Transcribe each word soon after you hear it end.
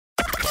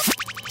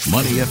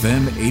Money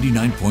FM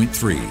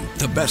 89.3,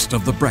 the best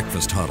of the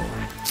breakfast huddle.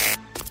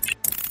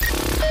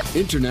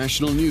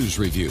 International News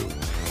Review.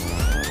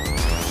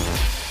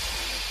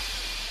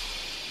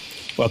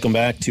 Welcome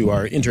back to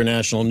our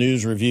International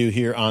News Review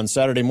here on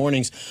Saturday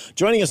mornings.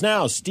 Joining us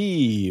now,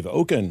 Steve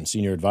Okun,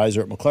 Senior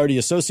Advisor at McLarty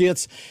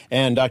Associates,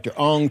 and Dr.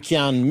 Ong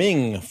Kian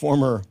Ming,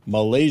 former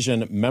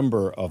Malaysian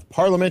Member of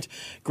Parliament.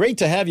 Great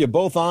to have you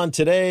both on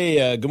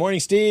today. Good morning,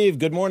 Steve.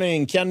 Good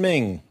morning, Kian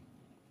Ming.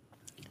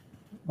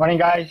 Morning,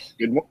 guys.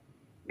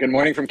 Good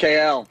morning from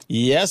KL.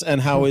 Yes,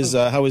 and how is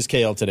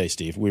KL today,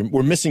 Steve?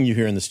 We're missing you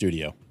here in the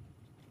studio.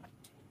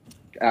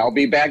 I'll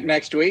be back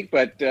next week,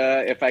 but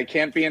if I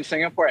can't be in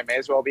Singapore, I may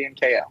as well be in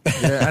KL.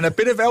 Yeah, and a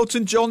bit of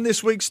Elton John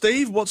this week,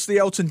 Steve. What's the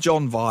Elton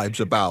John vibes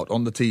about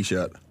on the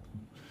T-shirt?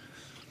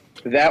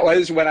 That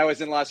was when I was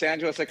in Los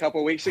Angeles a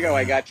couple of weeks ago.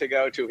 I got to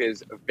go to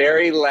his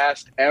very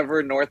last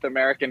ever North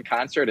American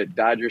concert at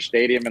Dodger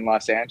Stadium in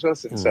Los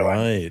Angeles. And so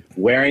I'm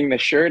wearing the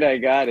shirt I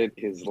got at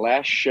his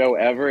last show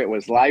ever. It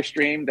was live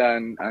streamed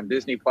on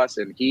Disney Plus,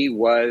 and he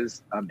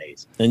was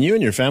amazing. And you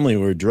and your family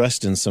were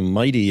dressed in some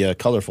mighty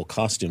colorful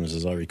costumes,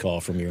 as I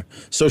recall from your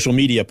social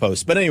media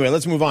posts. But anyway,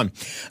 let's move on.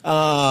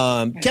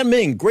 Ken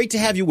Ming, great to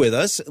have you with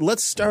us.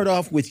 Let's start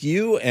off with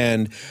you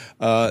and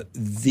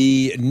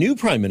the new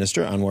Prime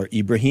Minister, Anwar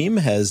Ibrahim,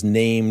 has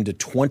named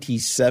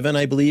 27,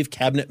 I believe,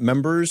 cabinet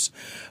members.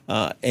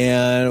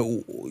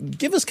 And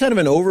give us kind of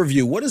an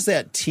overview. What does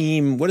that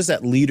team, what does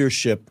that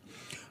leadership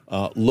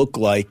look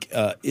like?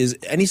 Is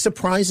any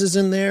surprises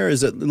in there?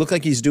 Does it look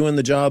like he's doing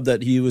the job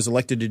that he was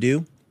elected to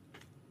do?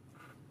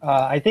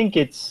 I think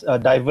it's a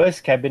diverse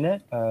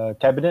cabinet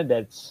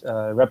that's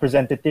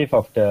representative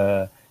of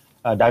the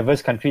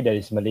diverse country that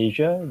is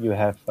Malaysia. You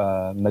have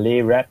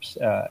Malay reps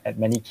at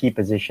many key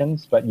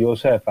positions, but you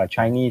also have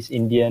Chinese,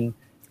 Indian,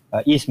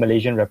 East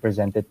Malaysian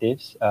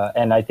representatives.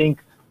 And I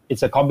think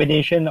it's a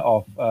combination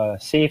of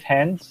safe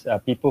hands,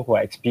 people who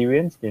are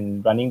experienced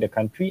in running the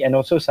country, and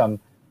also some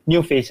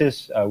new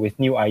faces with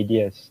new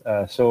ideas.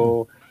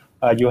 So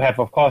you have,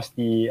 of course,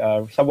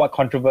 the somewhat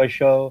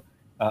controversial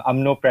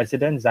UMNO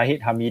President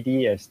Zahid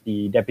Hamidi as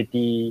the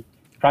Deputy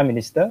Prime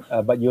Minister,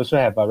 but you also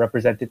have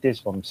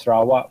representatives from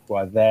Sarawak who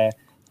are there.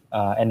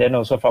 And then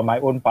also from my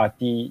own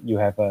party, you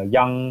have a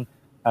young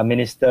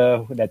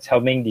minister that's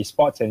helming the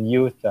Sports and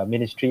Youth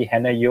Ministry,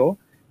 Hannah Yeoh.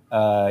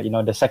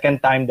 The second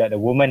time that a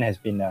woman has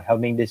been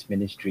helming this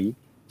ministry.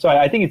 So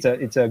I think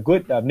it's a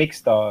good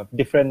mix of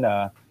different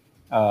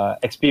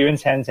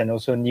experienced hands and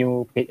also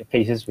new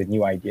faces with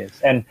new ideas.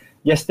 And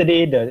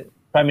yesterday, the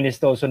Prime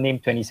Minister also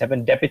named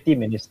 27 deputy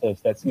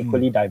ministers that's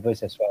equally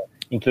diverse as well,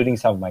 including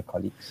some of my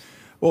colleagues.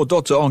 Well,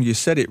 Dr. Ong, you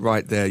said it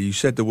right there. You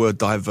said the word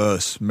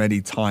diverse many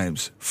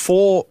times.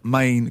 4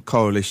 main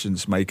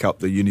coalitions make up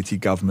the unity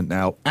government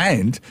now,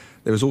 and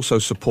there is also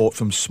support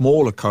from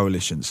smaller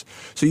coalitions.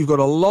 So you've got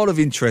a lot of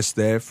interest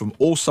there from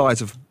all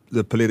sides of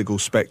the political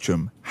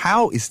spectrum.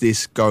 How is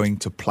this going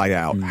to play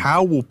out?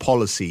 How will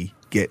policy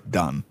get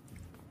done?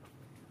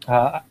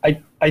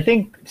 I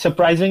think,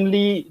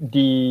 surprisingly,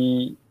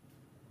 the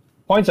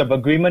points of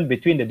agreement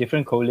between the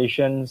different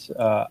coalitions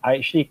are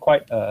actually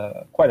quite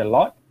a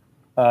lot.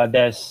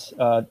 There's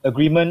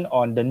agreement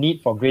on the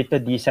need for greater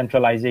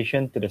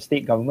decentralization to the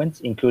state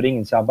governments, including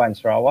in Sabah and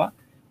Sarawak.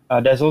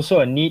 There's also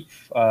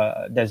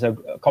there's a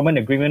common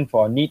agreement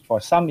for a need for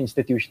some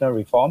institutional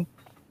reform,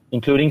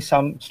 including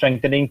some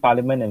strengthening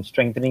parliament and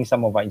strengthening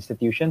some of our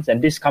institutions.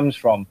 And this comes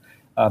from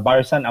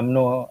Barisan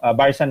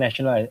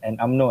Nasional and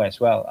UMNO as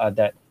well,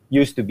 that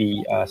used to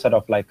be sort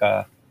of like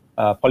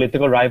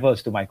political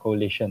rivals to my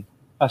coalition.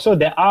 So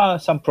there are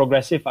some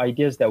progressive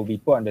ideas that will be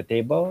put on the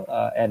table,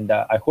 and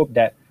I hope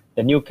that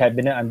the new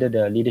cabinet under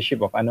the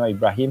leadership of Anwar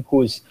Ibrahim,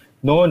 who is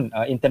known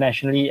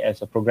internationally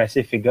as a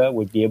progressive figure,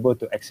 would be able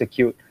to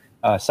execute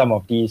some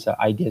of these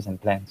ideas and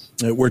plans.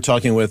 We're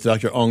talking with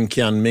Dr. Ong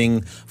Kian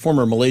Ming,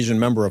 former Malaysian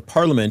Member of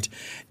Parliament,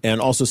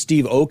 and also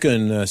Steve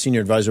Okun,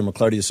 Senior Advisor at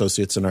McLarty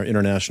Associates in our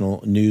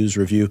International News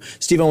Review.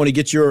 Steve, I want to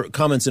get your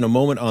comments in a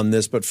moment on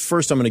this, but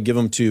first I'm going to give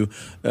them to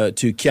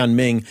Kian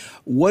Ming.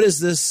 What does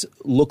this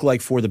look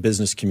like for the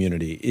business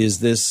community? Is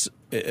this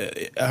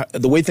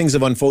the way things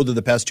have unfolded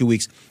the past 2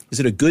 weeks, is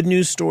it a good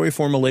news story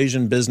for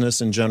Malaysian business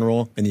in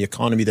general and the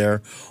economy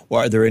there, or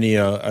are there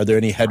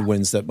any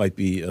headwinds that might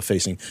be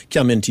facing?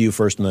 Come in to you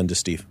first, and then to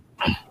Steve.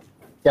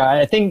 Yeah,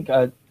 I think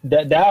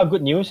there are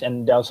good news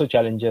and there are also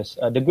challenges.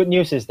 The good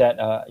news is that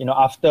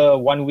after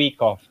 1 week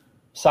of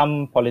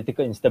some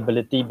political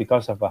instability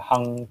because of a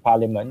hung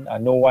parliament,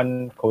 no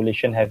one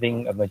coalition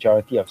having a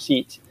majority of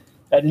seats,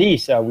 at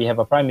least we have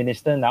a prime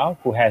minister now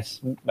who has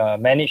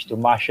managed to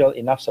marshal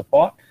enough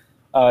support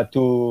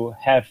to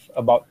have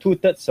about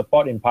 2/3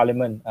 support in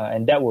Parliament,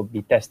 and that will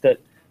be tested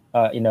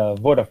in a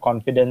vote of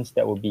confidence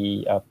that will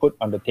be put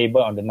on the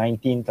table on the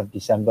 19th of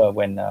December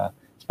when a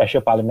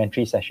special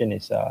parliamentary session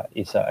is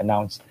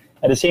announced.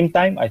 At the same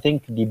time, I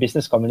think the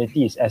business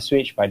community is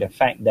assuaged by the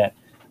fact that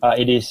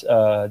it is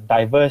a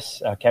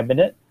diverse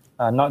cabinet,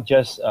 not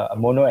just a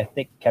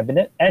mono-ethnic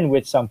cabinet, and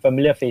with some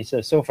familiar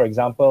faces. So, for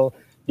example,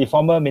 the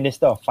former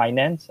Minister of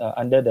Finance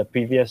under the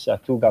previous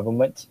 2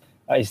 governments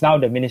is now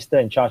the minister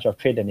in charge of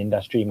trade and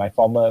industry, my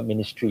former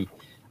ministry.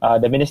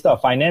 The Minister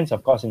of Finance,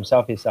 of course,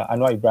 himself is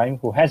Anwar Ibrahim,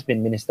 who has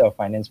been Minister of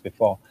Finance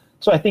before.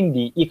 So I think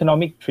the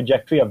economic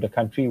trajectory of the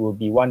country will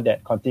be one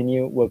that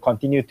will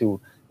continue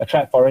to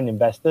attract foreign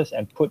investors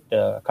and put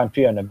the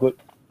country on a good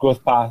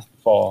growth path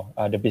for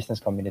the business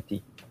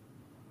community.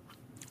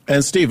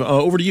 And Steve,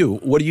 over to you.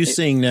 What are you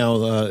seeing now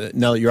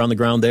that you're on the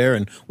ground there,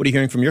 and what are you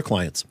hearing from your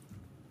clients?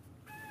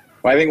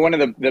 Well, I think one of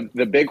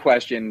the big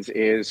questions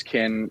is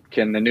can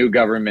the new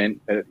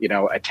government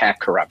attack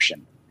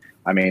corruption?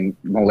 I mean,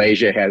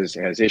 Malaysia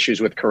has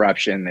issues with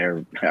corruption.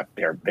 There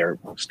are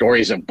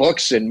stories of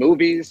books and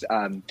movies,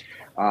 and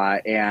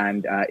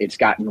it's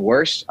gotten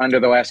worse under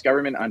the last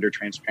government, under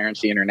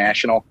Transparency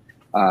International.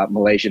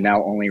 Malaysia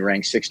now only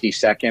ranks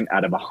 62nd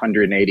out of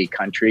 180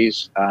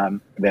 countries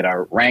that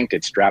are ranked.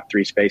 It's dropped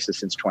 3 spaces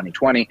since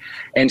 2020.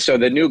 And so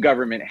the new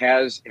government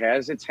has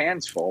its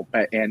hands full.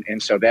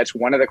 And so that's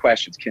one of the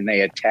questions. Can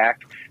they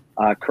attack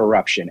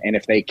corruption? And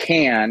if they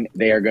can,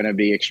 they are going to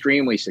be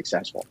extremely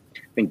successful.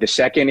 I think the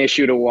second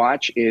issue to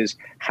watch is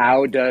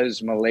how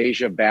does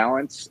Malaysia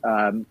balance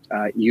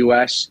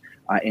U.S.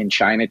 and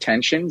China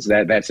tensions?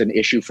 That's an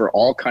issue for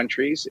all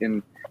countries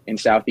in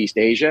Southeast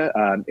Asia.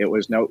 It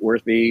was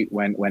noteworthy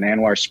when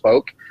Anwar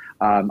spoke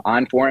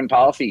on foreign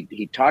policy.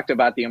 He talked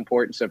about the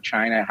importance of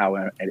China, how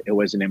it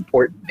was an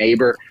important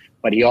neighbor,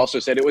 but he also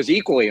said it was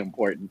equally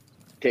important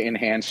to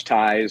enhance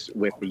ties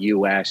with the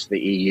U.S., the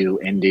EU,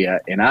 India,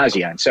 and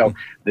ASEAN. So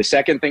the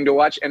second thing to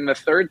watch, and the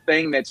third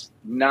thing that's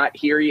not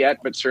here yet,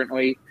 but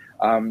certainly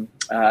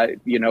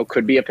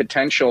could be a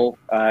potential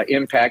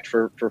impact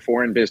for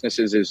foreign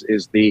businesses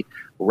is the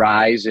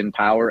rise in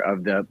power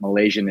of the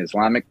Malaysian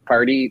Islamic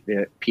Party,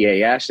 the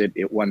PAS.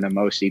 It won the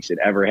most seats it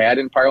ever had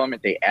in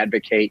parliament. They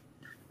advocate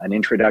an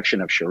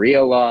introduction of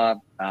Sharia law,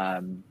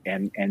 and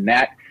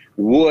that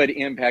would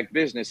impact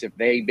business if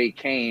they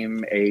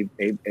became a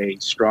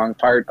strong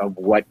part of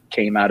what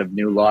came out of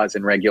new laws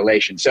and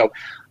regulations. So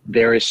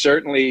there is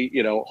certainly,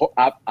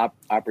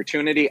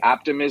 opportunity,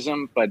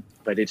 optimism, but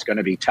it's going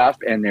to be tough,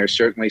 and there's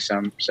certainly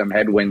some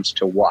headwinds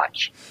to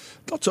watch.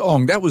 Dr.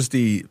 Ong, that was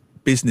the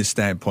business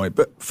standpoint,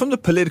 but from the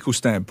political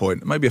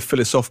standpoint, maybe a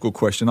philosophical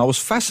question. I was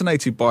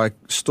fascinated by a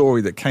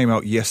story that came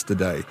out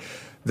yesterday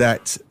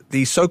that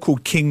the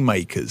so-called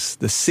kingmakers,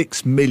 the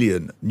 6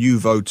 million new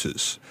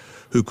voters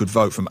who could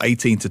vote from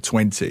 18 to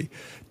 20,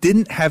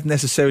 didn't have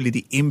necessarily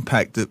the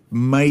impact that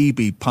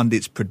maybe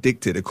pundits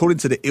predicted. According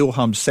to the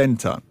Ilham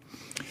Center,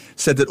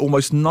 said that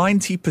almost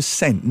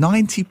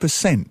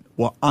 90%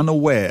 were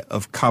unaware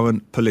of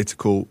current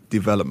political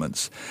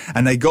developments.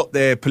 And they got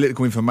their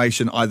political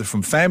information either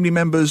from family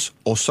members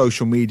or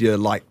social media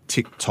like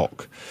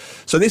TikTok.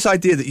 So this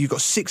idea that you've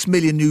got 6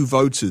 million new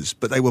voters,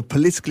 but they were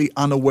politically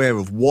unaware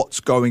of what's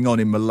going on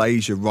in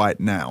Malaysia right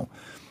now.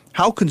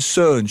 How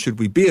concerned should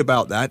we be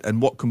about that,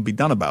 and what can be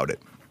done about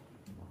it?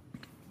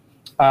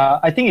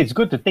 I think it's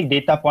good to take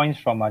data points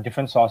from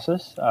different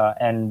sources,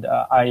 and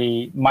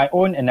my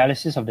own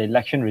analysis of the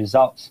election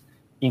results,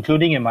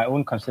 including in my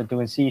own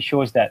constituency,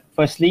 shows that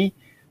firstly,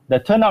 the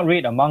turnout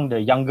rate among the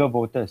younger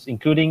voters,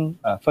 including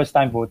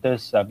first-time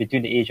voters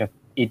between the age of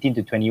 18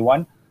 to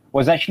 21,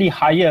 was actually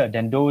higher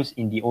than those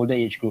in the older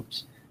age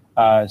groups.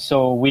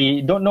 So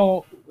we don't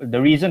know the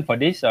reason for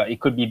this.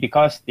 It could be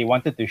because they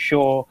wanted to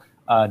show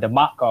the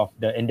mark of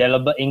the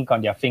indelible ink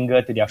on their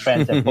finger to their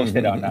friends and post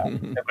it on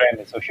Instagram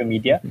and social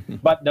media.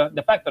 But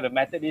the fact of the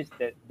matter is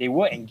that they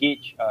were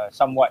engaged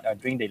somewhat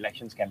during the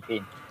elections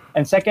campaign.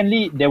 And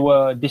secondly, there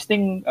were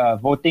distinct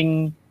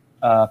voting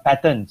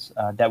patterns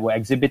that were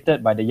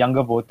exhibited by the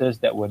younger voters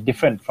that were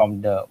different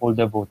from the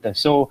older voters.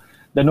 So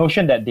the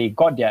notion that they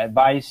got their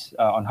advice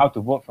on how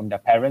to vote from their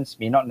parents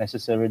may not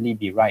necessarily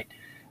be right.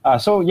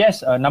 So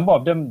yes, a number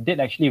of them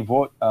did actually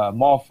vote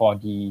more for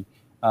the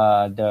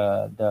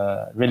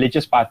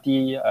religious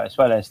party as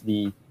well as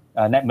the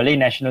Malay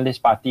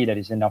Nationalist Party that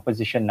is in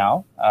opposition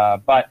now.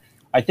 But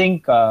I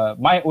think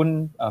my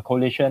own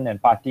coalition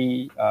and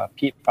party,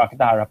 Pakatan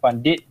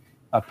Harapan, did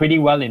pretty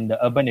well in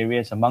the urban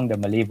areas among the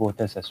Malay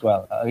voters as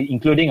well,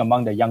 including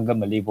among the younger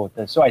Malay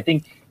voters. So I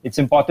think it's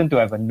important to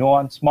have a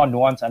more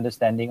nuanced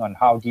understanding on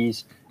how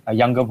these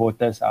younger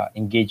voters are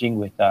engaging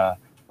with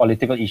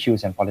political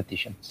issues and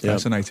politicians. Yeah.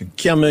 Fascinating.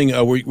 Kiam Ming,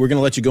 we're going to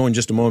let you go in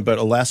just a moment, but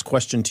a last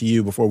question to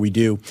you before we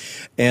do,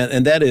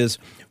 and that is,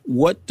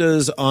 what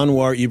does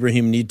Anwar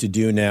Ibrahim need to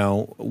do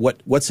now?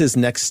 What's his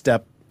next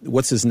step?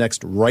 What's his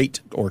next right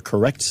or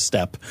correct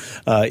step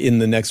in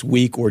the next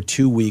week or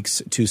 2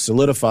 weeks to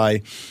solidify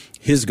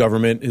his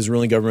government, his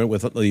ruling government,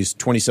 with at least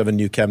 27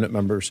 new cabinet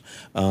members?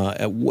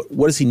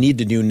 What does he need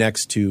to do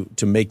next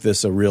to make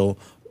this a real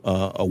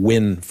a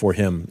win for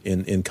him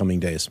in coming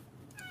days?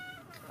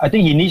 I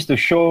think he needs to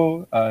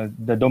show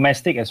the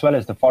domestic as well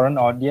as the foreign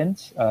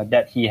audience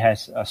that he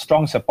has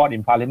strong support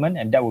in Parliament,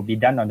 and that will be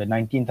done on the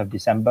 19th of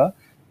December.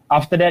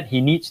 After that,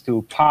 he needs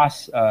to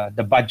pass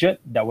the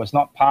budget that was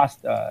not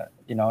passed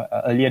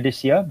earlier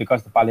this year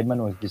because the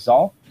Parliament was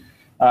dissolved.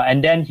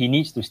 And then he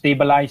needs to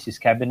stabilize his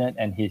cabinet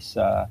and his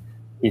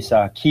his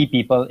key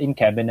people in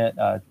cabinet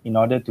in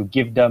order to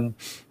give them,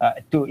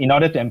 in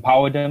order to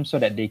empower them so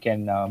that they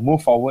can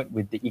move forward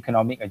with the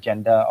economic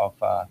agenda of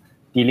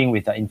dealing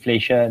with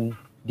inflation,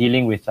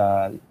 dealing with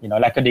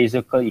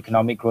lackadaisical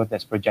economic growth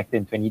that's projected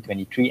in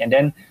 2023, and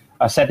then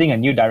setting a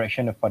new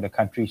direction for the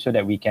country so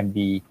that we can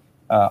be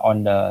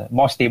on the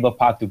more stable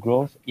path to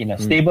growth in a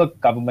stable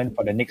government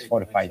for the next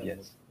 4 to 5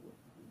 years.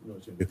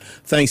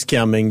 Thanks,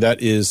 Kiam Ming.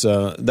 That is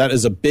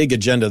a big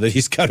agenda that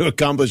he's got to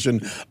accomplish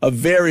in a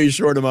very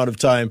short amount of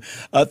time.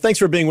 Thanks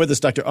for being with us,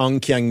 Dr. Ong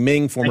Kiang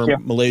Ming, former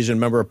Malaysian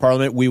Member of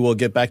Parliament. We will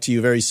get back to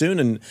you very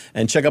soon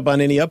and check up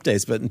on any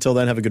updates. But until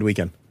then, have a good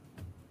weekend.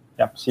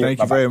 Yep. See you. Thank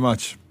you very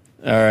much.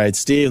 All right,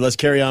 Steve, let's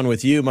carry on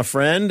with you, my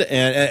friend.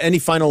 And any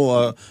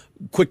final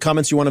quick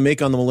comments you want to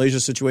make on the Malaysia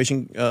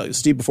situation,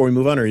 Steve, before we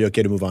move on, or are you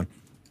okay to move on?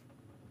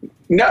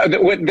 No,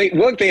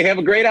 they have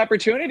a great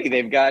opportunity.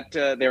 They've got,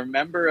 they're a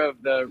member of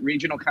the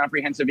Regional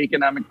Comprehensive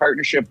Economic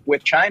Partnership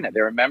with China.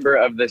 They're a member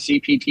of the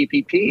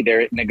CPTPP.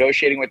 They're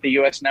negotiating with the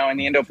U.S. now in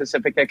the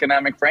Indo-Pacific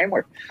Economic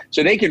Framework.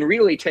 So they can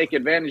really take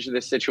advantage of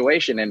this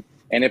situation. And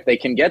if they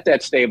can get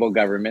that stable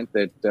government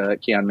that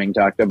Kian Ming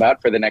talked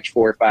about for the next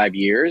 4 or 5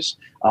 years,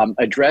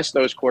 address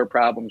those core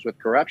problems with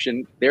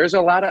corruption, there's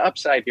a lot of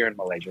upside here in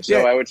Malaysia.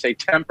 So I would say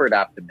tempered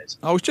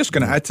optimism. I was just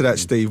going to add to that,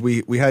 Steve.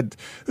 We had,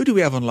 who did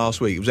we have on last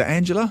week? Was it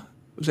Angela?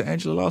 Was it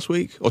Angela last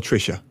week? Or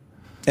Tricia?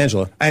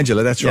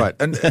 Angela, that's right.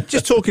 And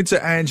just talking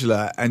to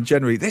Angela and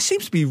generally, there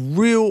seems to be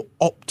real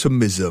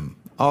optimism,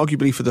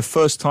 arguably for the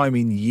first time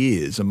in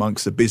years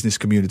amongst the business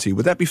community.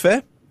 Would that be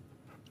fair?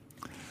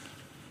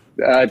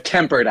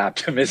 Tempered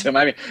optimism.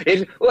 I mean,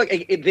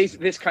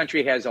 this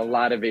country has a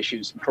lot of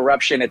issues.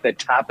 Corruption at the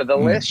top of the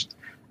list,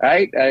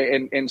 right?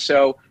 And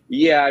so,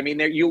 yeah, I mean,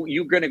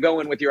 you're going to go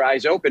in with your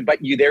eyes open, but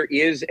there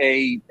is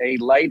a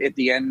light at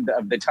the end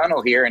of the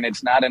tunnel here, and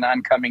it's not an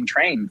oncoming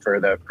train for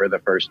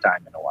the first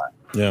time in a while.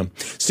 Yeah.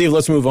 Steve,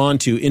 let's move on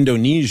to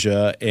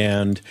Indonesia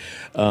and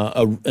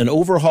an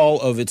overhaul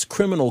of its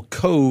criminal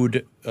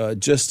code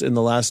just in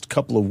the last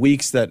couple of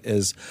weeks. That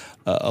is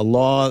a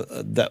law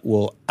that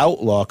will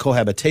outlaw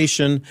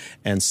cohabitation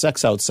and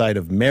sex outside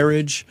of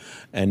marriage.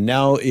 And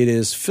now it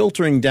is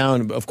filtering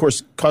down, of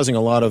course, causing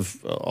a lot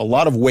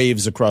of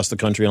waves across the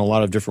country in a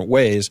lot of different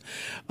ways.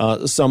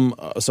 Some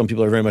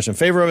people are very much in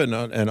favor of it,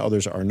 and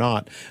others are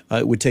not.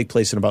 It would take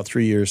place in about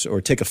 3 years, or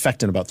take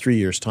effect in about 3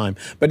 years' time.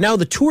 But now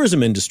the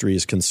tourism industry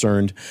is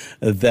concerned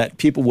that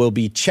people will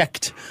be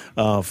checked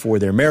for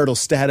their marital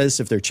status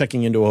if they're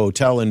checking into a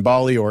hotel in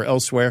Bali or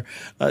elsewhere.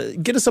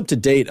 Get us up to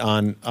date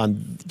on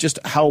just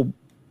how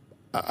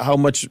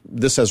much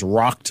this has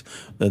rocked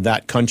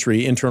that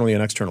country internally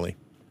and externally.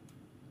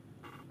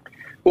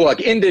 Well,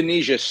 look,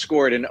 Indonesia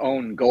scored an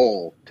own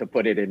goal, to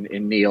put it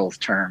in Neil's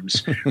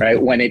terms,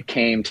 right? When it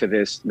came to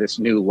this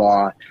new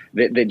law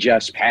that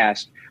just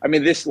passed. I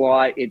mean, this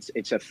law,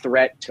 it's a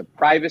threat to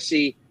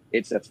privacy.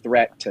 It's a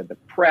threat to the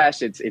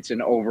press. It's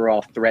an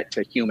overall threat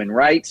to human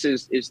rights,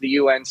 as the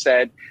UN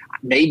said.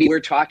 Maybe we're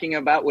talking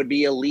about would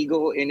be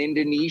illegal in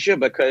Indonesia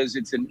because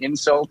it's an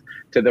insult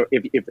to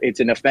if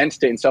it's an offense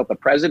to insult the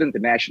president, the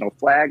national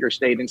flag, or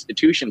state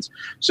institutions.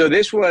 So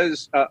this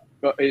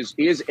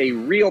is a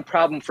real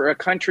problem for a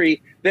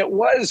country that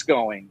was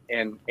going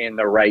in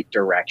the right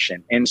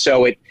direction. And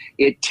so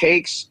it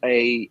takes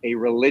a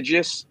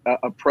religious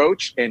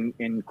approach and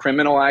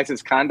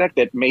criminalizes conduct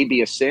that may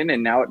be a sin,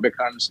 and now it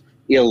becomes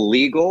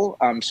illegal.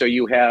 So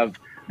you have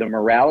the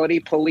morality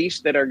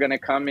police that are going to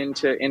come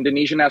into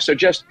Indonesia now. So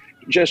just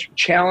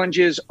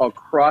challenges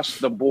across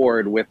the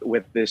board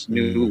with this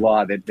new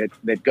law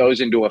that goes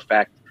into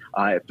effect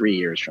 3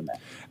 years from now.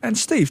 And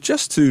Steve,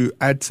 just to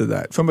add to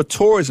that, from a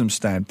tourism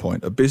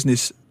standpoint, a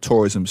business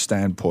tourism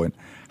standpoint,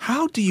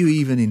 how do you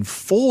even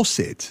enforce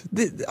it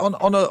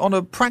on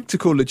a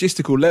practical,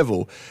 logistical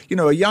level? You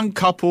know, a young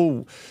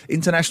couple,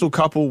 international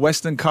couple,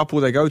 Western couple,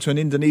 they go to an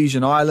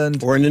Indonesian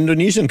island. Or an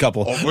Indonesian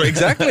couple.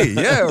 Exactly,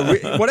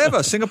 yeah, whatever,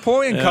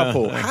 Singaporean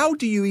couple. How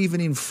do you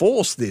even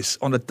enforce this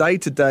on a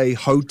day-to-day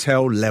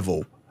hotel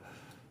level?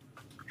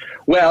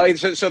 Well,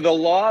 so the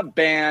law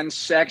bans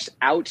sex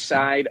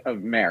outside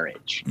of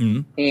marriage.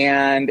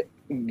 And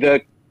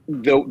the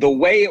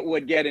way it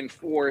would get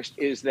enforced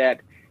is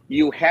that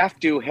you have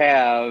to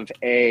have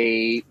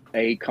a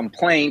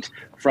complaint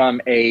from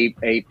a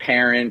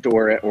parent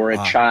or a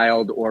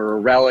child or a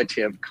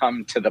relative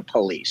come to the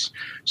police.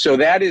 So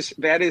that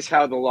is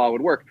how the law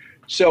would work.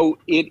 So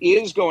it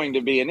is going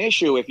to be an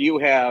issue if you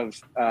have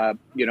a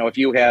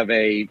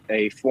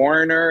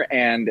foreigner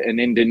and an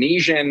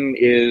Indonesian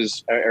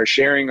are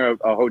sharing a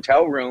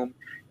hotel room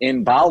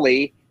in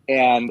Bali,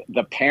 and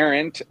the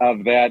parent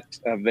of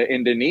the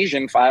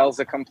Indonesian files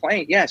a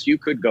complaint. Yes, you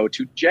could go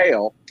to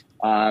jail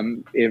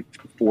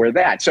for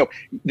that. So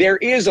there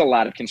is a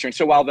lot of concern.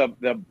 So while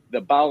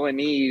the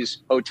Balinese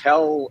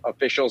hotel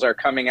officials are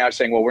coming out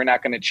saying, well, we're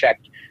not going to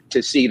check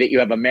to see that you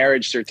have a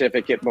marriage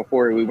certificate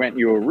before we rent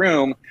you a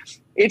room,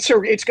 it's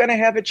going to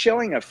have a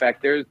chilling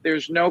effect.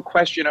 There's no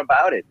question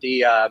about it.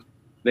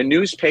 The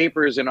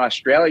newspapers in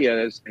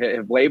Australia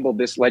have labeled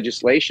this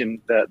legislation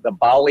the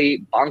Bali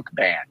bunk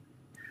ban.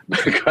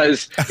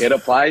 because it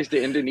applies to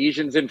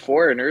Indonesians and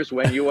foreigners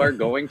when you are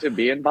going to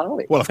be in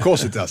Bali. Well, of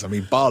course it does. I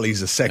mean,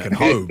 Bali's a second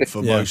home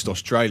for most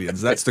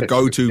Australians. That's the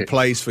go-to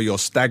place for your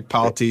stag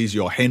parties,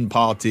 your hen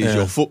parties,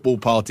 your football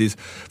parties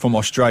from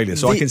Australia.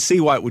 So I can see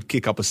why it would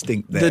kick up a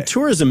stink there. The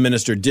tourism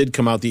minister did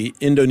come out, the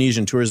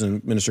Indonesian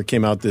tourism minister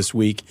came out this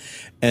week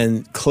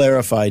and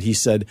clarified, he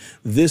said,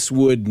 this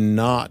would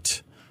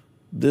not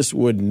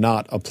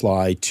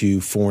apply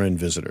to foreign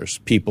visitors.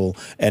 People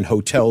and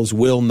hotels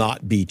will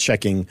not be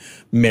checking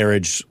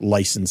marriage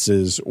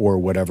licenses or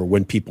whatever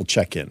when people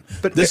check in.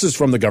 But this is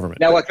from the government.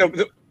 Now, look,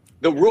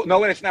 the rule.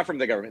 No, it's not from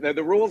the government.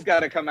 The rule's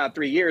got to come out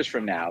 3 years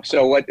from now.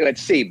 So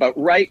let's see. But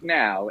right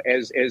now,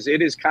 as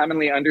it is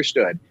commonly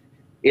understood,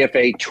 if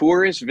a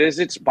tourist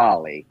visits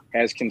Bali,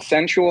 has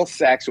consensual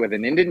sex with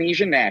an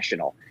Indonesian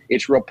national,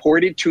 it's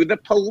reported to the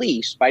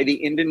police by the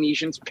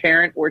Indonesian's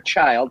parent or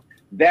child,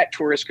 that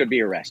tourist could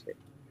be arrested.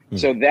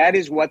 So that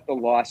is what the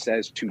law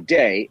says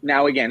today.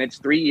 Now, again, it's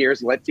 3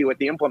 years. Let's see what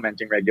the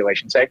implementing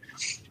regulations say.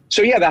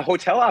 So, yeah, the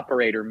hotel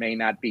operator may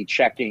not be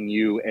checking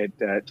you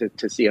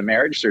to see a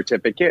marriage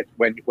certificate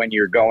when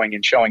you're going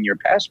and showing your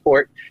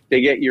passport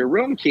to get your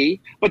room key.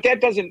 But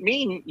that doesn't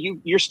mean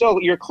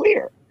you're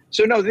clear.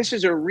 So, no, this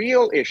is a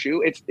real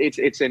issue.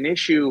 It's an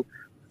issue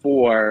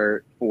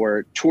for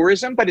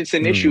tourism, but it's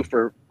an issue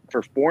for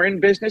foreign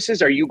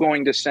businesses. Are you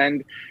going to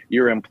send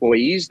your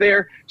employees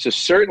there? So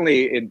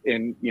certainly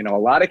in a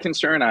lot of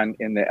concern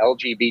in the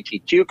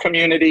LGBTQ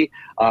community,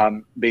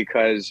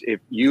 because if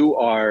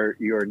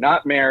you're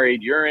not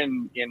married, you're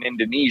in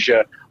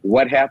Indonesia,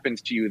 what happens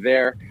to you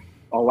there?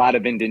 A lot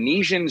of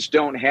Indonesians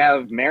don't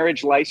have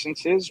marriage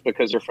licenses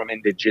because they're from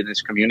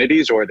indigenous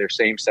communities or they're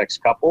same-sex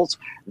couples.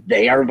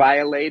 They are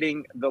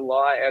violating the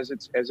law as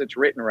it's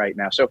written right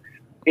now. So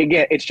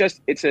again,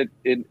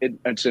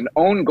 it's an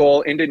own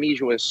goal.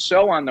 Indonesia was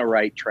so on the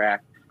right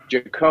track.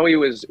 Jokowi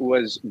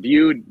was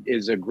viewed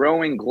as a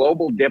growing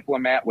global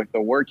diplomat with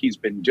the work he's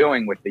been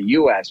doing with the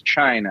U.S.,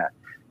 China,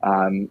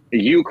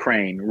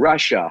 Ukraine,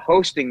 Russia,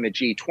 hosting the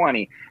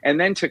G20, and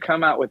then to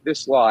come out with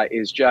this law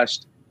is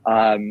just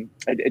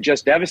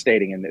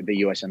devastating. And the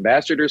U.S.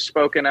 ambassador has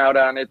spoken out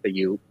on it. The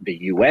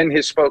UN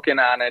has spoken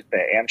on it.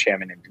 The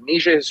AmCham in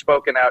Indonesia has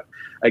spoken out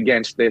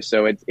against this.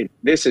 So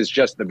this is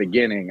just the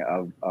beginning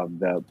of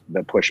the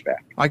pushback.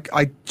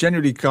 I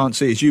generally can't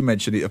see, as you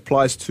mentioned, it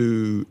applies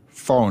to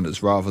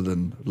foreigners rather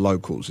than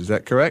locals. Is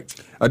that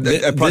correct?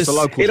 It applies to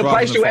locals. It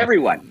applies to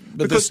everyone.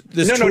 But this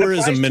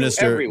tourism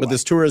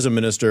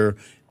minister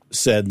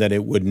said that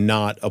it would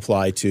not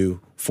apply to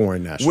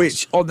foreign nationals.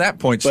 Which, on that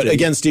point, but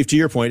again, Steve, to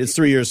your point, it's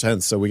 3 years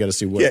hence, so we got to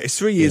see what. Yeah, it's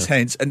 3 years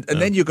hence, and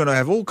then you're going to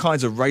have all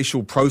kinds of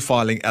racial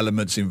profiling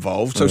elements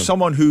involved. So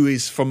someone who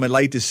is from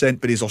Malay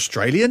descent but is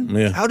Australian,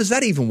 how does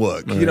that even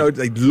work? You know,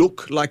 they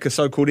look like a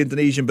so-called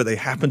Indonesian, but they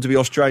happen to be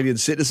Australian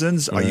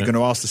citizens. Are you going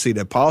to ask to see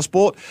their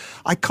passport?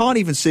 I can't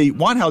even see,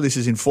 one, how this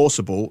is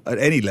enforceable at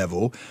any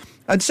level,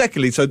 and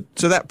secondly, so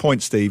to that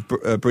point, Steve,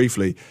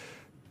 briefly,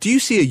 do you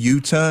see a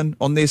U-turn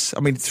on this? I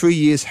mean, 3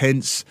 years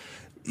hence,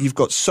 you've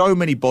got so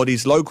many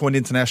bodies, local and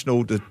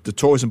international, the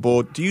tourism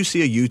board. Do you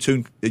see a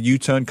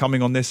U-turn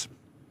coming on this?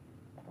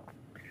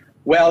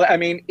 Well, I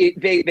mean,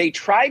 they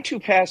tried to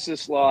pass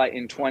this law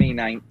in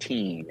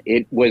 2019.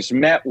 It was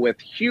met with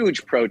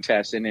huge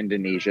protests in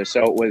Indonesia,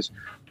 so it was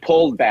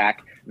pulled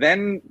back.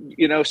 Then,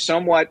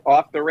 somewhat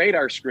off the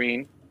radar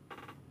screen,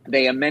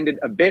 they amended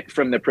a bit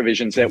from the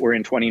provisions that were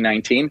in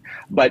 2019,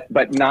 but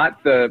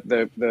not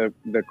the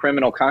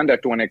criminal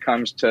conduct when it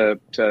comes to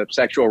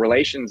sexual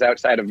relations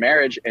outside of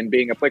marriage and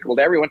being applicable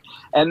to everyone.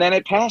 And then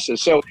it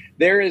passes. So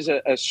there is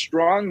a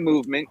strong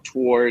movement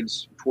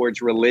towards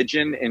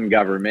religion in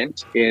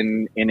government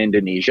in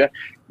Indonesia.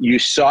 You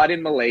saw it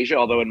in Malaysia,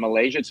 although in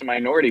Malaysia it's a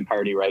minority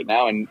party right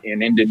now, and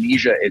in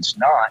Indonesia it's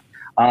not.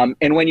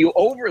 And when you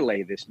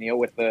overlay this, Neil,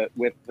 with the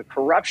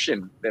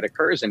corruption that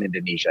occurs in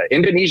Indonesia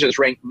is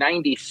ranked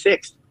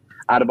 96th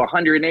out of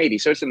 180.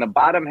 So it's in the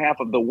bottom half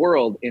of the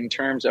world in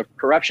terms of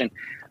corruption.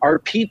 Are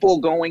people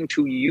going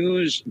to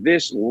use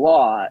this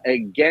law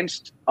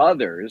against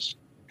others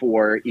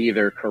for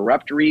either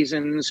corrupt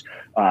reasons?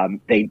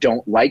 They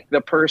don't like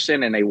the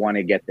person and they want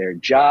to get their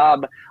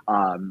job.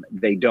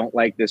 They don't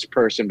like this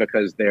person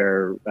because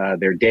they're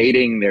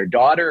dating their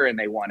daughter and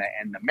they want to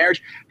end the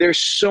marriage. There's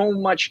so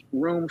much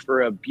room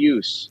for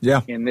abuse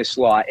in this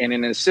law. And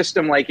in a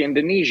system like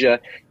Indonesia,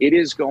 it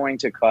is going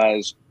to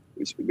cause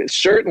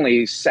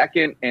certainly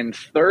second and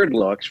third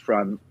looks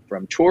from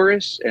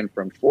tourists and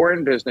from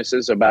foreign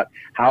businesses about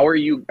are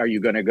you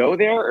going to go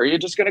there, or are you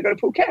just going to go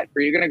to Phuket? Or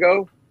are you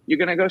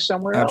going to go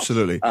somewhere else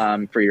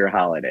for your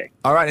holiday?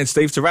 All right, and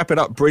Steve, to wrap it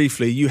up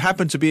briefly, you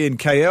happen to be in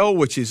KL,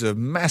 which is a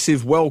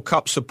massive World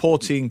Cup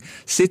supporting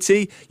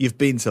city. You've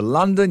been to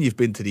London, you've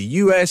been to the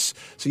US,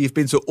 so you've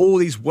been to all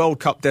these World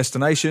Cup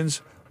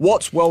destinations.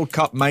 What's World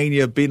Cup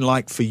mania been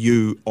like for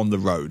you on the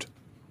road?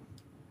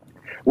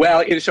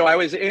 Well, so I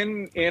was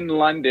in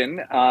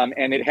London,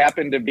 and it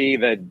happened to be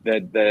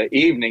the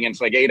evening, and it's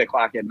like 8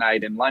 o'clock at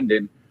night in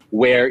London,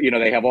 where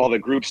they have all the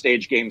group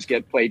stage games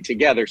get played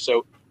together.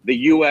 So the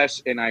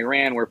U.S. and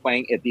Iran were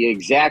playing at the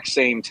exact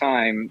same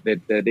time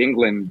that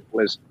England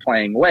was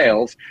playing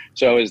Wales.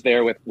 So I was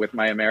there with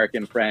my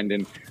American friend,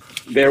 and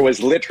there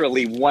was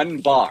literally one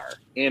bar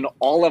in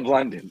all of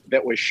London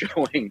that was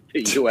showing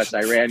the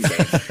U.S.-Iran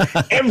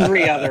game.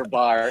 Every other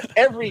bar,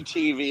 every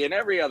TV, and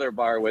every other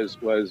bar was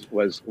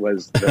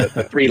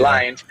the Three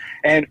Lions,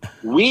 and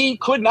we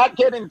could not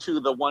get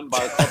into the one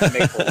bar called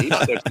Maple Leaf.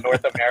 There's a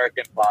North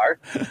American bar.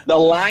 The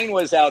line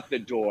was out the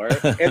door,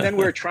 and then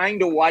we're trying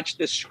to watch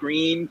the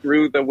screen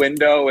through the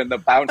window, and the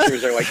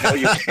bouncers are like, "No,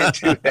 you can't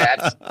do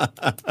that."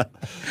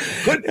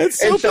 It's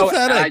so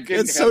pathetic.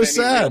 It's so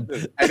sad.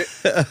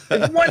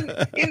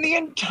 In the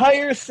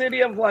entire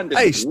city of London.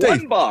 Hey, Steve,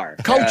 one bar.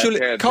 Cultural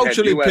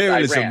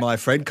imperialism, my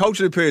friend.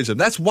 Cultural imperialism.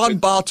 That's one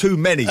bar too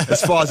many,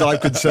 as far as I'm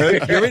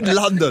concerned. You're in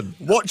London.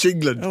 Watch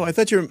England. Oh, I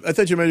thought you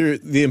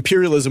meant the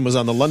imperialism was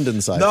on the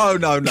London side. No.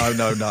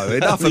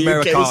 Enough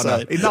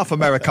Americana. Enough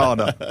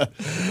Americana.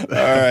 All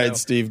right,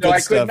 Steve.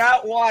 Good stuff.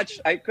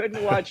 I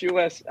couldn't watch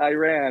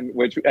U.S.-Iran,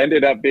 which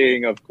ended up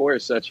being, of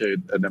course, such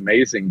an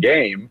amazing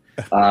game.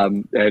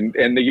 And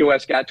the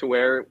U.S. got to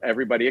where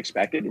everybody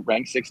expected.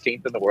 Ranked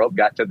 16th in the world,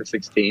 got to the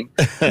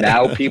 16th.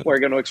 Now people are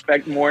going to expect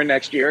more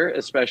next year,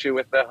 especially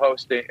with the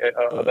host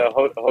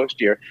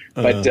year.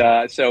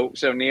 But so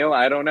Neil,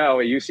 I don't know.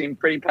 You seem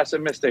pretty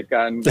pessimistic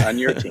on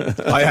your team.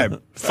 I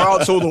am.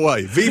 France all the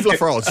way. Vive la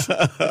France.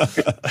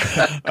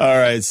 All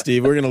right,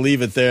 Steve. We're going to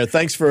leave it there.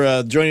 Thanks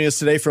for joining us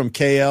today from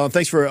KL, and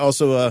thanks for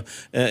also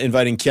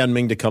inviting Kian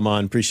Ming to come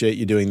on. Appreciate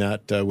you doing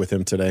that with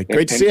him today.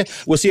 Great to see you.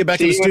 We'll see you back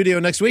in the studio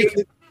next week.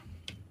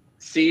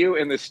 See you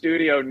in the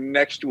studio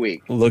next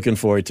week. Looking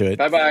forward to it.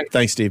 Bye-bye.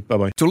 Thanks, Steve.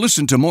 Bye-bye. To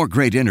listen to more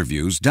great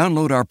interviews,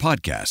 download our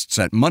podcasts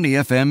at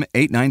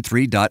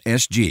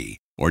moneyfm893.sg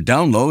or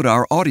download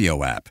our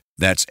audio app.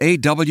 That's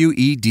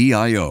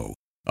AWEDIO.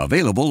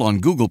 Available on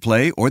Google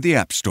Play or the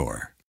App Store.